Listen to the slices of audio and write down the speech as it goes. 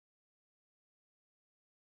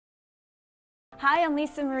Hi, I'm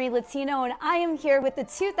Lisa Marie Latino, and I am here with the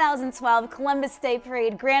 2012 Columbus Day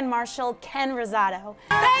Parade Grand Marshal, Ken Rosado.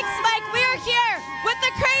 Thanks, Mike. We are here with the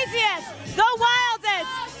craziest, the wildest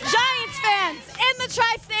Giants fans in the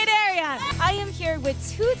tri-state area. I am here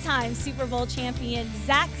with two-time Super Bowl champion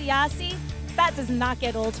Zach Diassi. That does not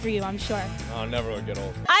get old for you, I'm sure. No, never will get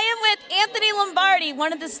old. I am with Anthony Lombardi,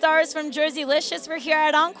 one of the stars from Jerseylicious. We're here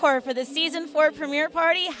at Encore for the Season 4 premiere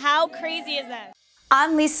party. How crazy is that?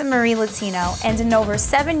 I'm Lisa Marie Latino, and in over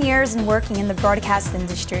 7 years in working in the broadcast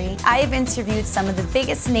industry, I have interviewed some of the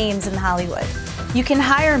biggest names in Hollywood. You can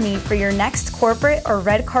hire me for your next corporate or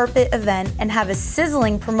red carpet event and have a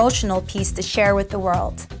sizzling promotional piece to share with the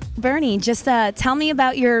world. Bernie, just tell me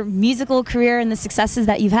about your musical career and the successes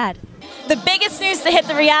that you've had. The biggest news to hit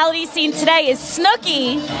the reality scene today is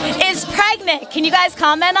Snooki is pregnant. Can you guys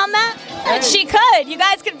comment on that? Hey. She could. You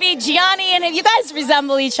guys could be Gianni, and you guys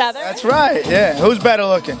resemble each other. That's right, yeah. Who's better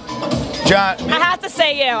looking? John. I have to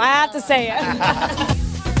say you. I have to say you.